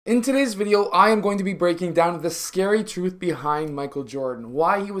In today's video, I am going to be breaking down the scary truth behind Michael Jordan,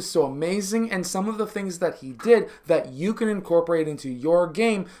 why he was so amazing, and some of the things that he did that you can incorporate into your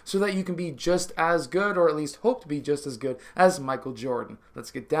game so that you can be just as good, or at least hope to be just as good as Michael Jordan.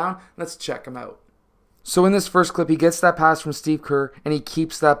 Let's get down, let's check him out. So in this first clip, he gets that pass from Steve Kerr and he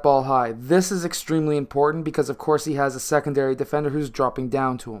keeps that ball high. This is extremely important because of course he has a secondary defender who's dropping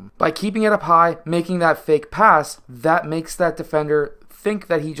down to him. By keeping it up high, making that fake pass, that makes that defender think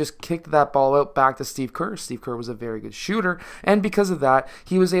that he just kicked that ball out back to Steve Kerr. Steve Kerr was a very good shooter, and because of that,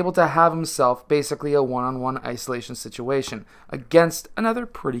 he was able to have himself basically a one-on-one isolation situation against another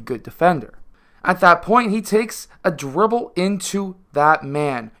pretty good defender. At that point, he takes a dribble into that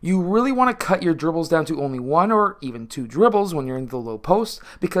man. You really want to cut your dribbles down to only one or even two dribbles when you're in the low post,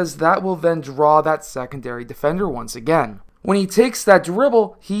 because that will then draw that secondary defender once again. When he takes that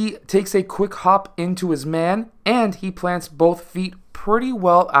dribble, he takes a quick hop into his man, and he plants both feet pretty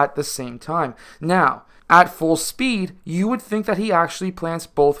well at the same time. Now, at full speed, you would think that he actually plants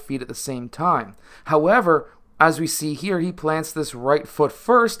both feet at the same time. However, as we see here, he plants this right foot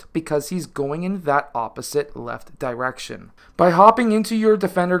first because he's going in that opposite left direction. By hopping into your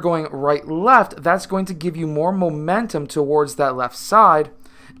defender going right-left, that's going to give you more momentum towards that left side,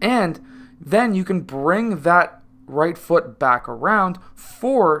 and then you can bring that right foot back around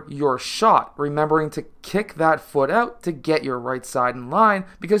for your shot, remembering to kick that foot out to get your right side in line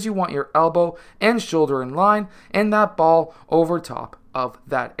because you want your elbow and shoulder in line and that ball over top of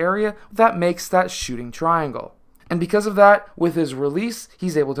that area. That makes that shooting triangle. And because of that, with his release,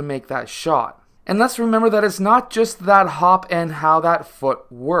 he's able to make that shot. And let's remember that it's not just that hop and how that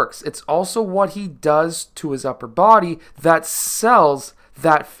foot works. It's also what he does to his upper body that sells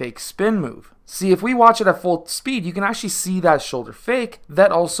that fake spin move. See, if we watch it at full speed, you can actually see that shoulder fake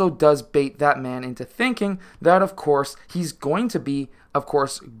that also does bait that man into thinking that, of course, he's going to be,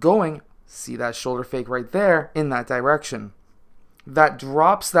 see that shoulder fake right there, in that direction. That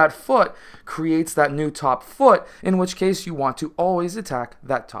drops that foot, creates that new top foot, in which case you want to always attack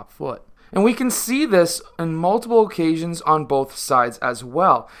that top foot. And we can see this on multiple occasions on both sides as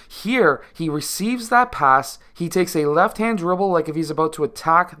well. Here, he receives that pass, he takes a left-hand dribble like if he's about to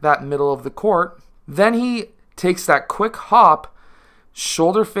attack that middle of the court. Then he takes that quick hop,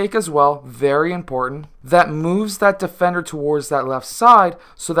 shoulder fake as well, very important. That moves that defender towards that left side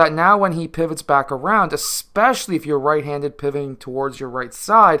so that now when he pivots back around, especially if you're right-handed pivoting towards your right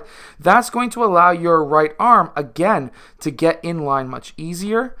side, that's going to allow your right arm, again, to get in line much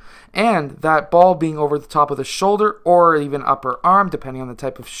easier. And that ball being over the top of the shoulder or even upper arm, depending on the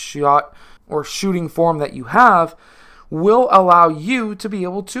type of shot or shooting form that you have, will allow you to be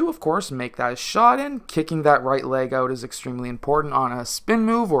able to, of course, make that shot, and kicking that right leg out is extremely important on a spin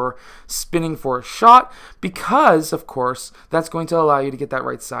move or spinning for a shot because, of course, that's going to allow you to get that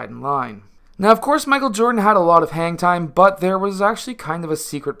right side in line. Now, of course, Michael Jordan had a lot of hang time, but there was actually kind of a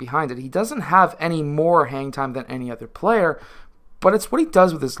secret behind it. He doesn't have any more hang time than any other player, but it's what he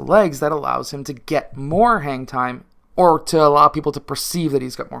does with his legs that allows him to get more hang time, or to allow people to perceive that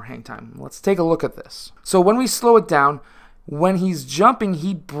he's got more hang time. Let's take a look at this. So when we slow it down, when he's jumping,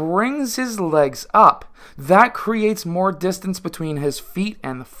 he brings his legs up. That creates more distance between his feet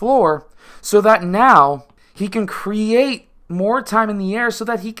and the floor, so that now he can create more time in the air so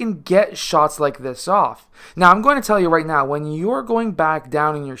that he can get shots like this off. Now, I'm going to tell you right now, when you're going back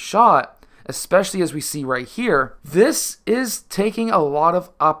down in your shot, especially as we see right here, this is taking a lot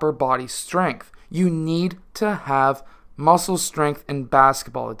of upper body strength. You need to have muscle strength in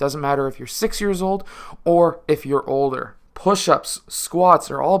basketball. It doesn't matter if you're 6 years old or if you're older. Push-ups,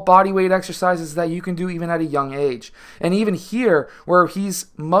 squats are all body weight exercises that you can do even at a young age. And even here, where he's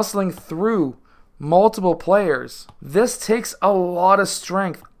muscling through multiple players, this takes a lot of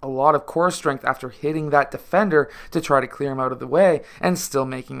strength, a lot of core strength after hitting that defender to try to clear him out of the way and still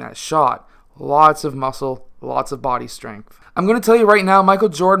making that shot. Lots of muscle, lots of body strength. I'm going to tell you right now, Michael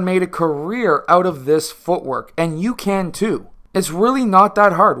Jordan made a career out of this footwork, and you can too. It's really not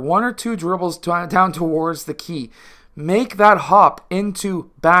that hard. One or two dribbles down towards the key. Make that hop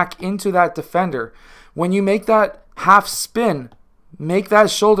back into that defender. When you make that half spin, make that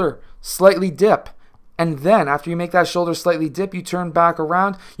shoulder slightly dip. And then after you make that shoulder slightly dip, you turn back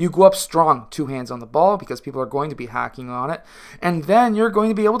around, you go up strong, 2 hands on the ball because people are going to be hacking on it. And then you're going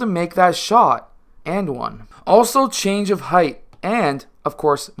to be able to make that shot, and one. Also change of height and, of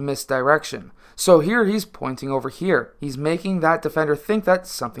course, misdirection. So here he's pointing over here. He's making that defender think that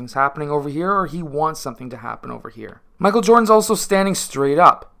something's happening over here or he wants something to happen over here. Michael Jordan's also standing straight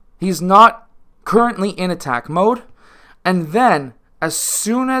up. He's not currently in attack mode. And then, as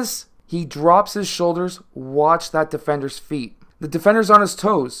soon as he drops his shoulders, watch that defender's feet. The defender's on his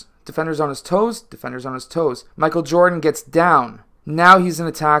toes. Defender's on his toes. Defender's on his toes. Michael Jordan gets down. Now he's in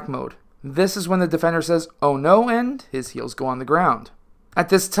attack mode. This is when the defender says, "Oh no," and his heels go on the ground. At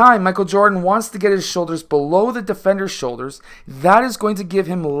this time, Michael Jordan wants to get his shoulders below the defender's shoulders. That is going to give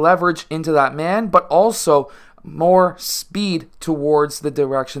him leverage into that man, but also more speed towards the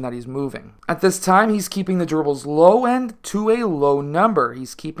direction that he's moving. At this time, he's keeping the dribbles low and to a low number.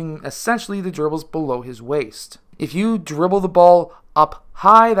 He's keeping essentially the dribbles below his waist. If you dribble the ball up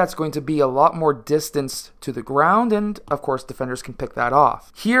high, that's going to be a lot more distance to the ground, and of course defenders can pick that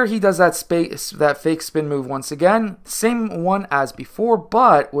off. Here he does that fake spin move once again, same one as before,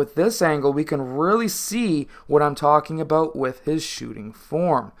 but with this angle we can really see what I'm talking about with his shooting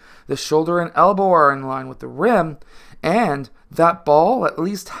form. The shoulder and elbow are in line with the rim, and that ball, at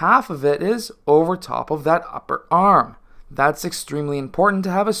least half of it, is over top of that upper arm. That's extremely important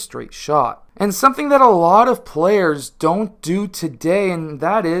to have a straight shot. And something that a lot of players don't do today, and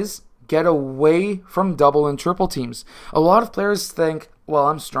that is get away from double and triple teams. A lot of players think, well,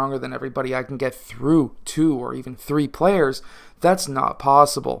 I'm stronger than everybody. I can get through 2 or even 3 players. That's not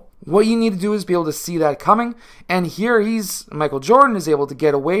possible. What you need to do is be able to see that coming, and here Michael Jordan is able to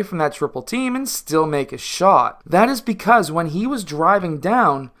get away from that triple team and still make a shot. That is because when he was driving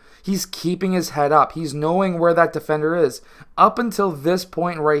down, he's keeping his head up. He's knowing where that defender is. Up until this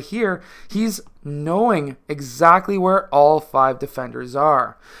point right here, he's knowing exactly where all 5 defenders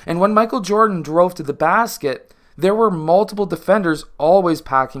are. And when Michael Jordan drove to the basket, there were multiple defenders always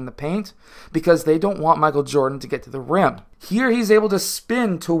packing the paint because they don't want Michael Jordan to get to the rim. Here he's able to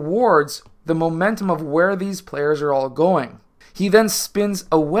spin towards the momentum of where these players are all going. He then spins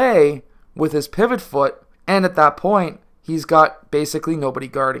away with his pivot foot, and at that point, he's got basically nobody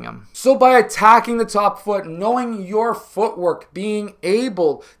guarding him. So by attacking the top foot, knowing your footwork, being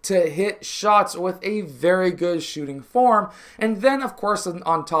able to hit shots with a very good shooting form, and then of course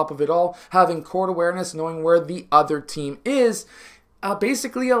on top of it all, having court awareness, knowing where the other team is,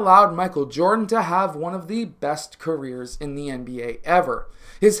 basically allowed Michael Jordan to have one of the best careers in the NBA ever.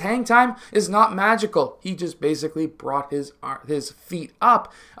 His hang time is not magical. He just basically brought his feet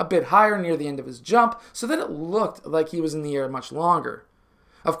up a bit higher near the end of his jump so that it looked like he was in the air much longer.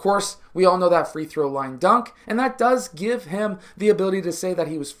 Of course, we all know that free throw line dunk, and that does give him the ability to say that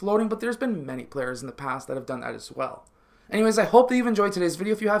he was floating, but there's been many players in the past that have done that as well. Anyways, I hope that you've enjoyed today's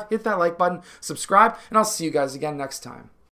video. If you have, hit that like button, subscribe, and I'll see you guys again next time.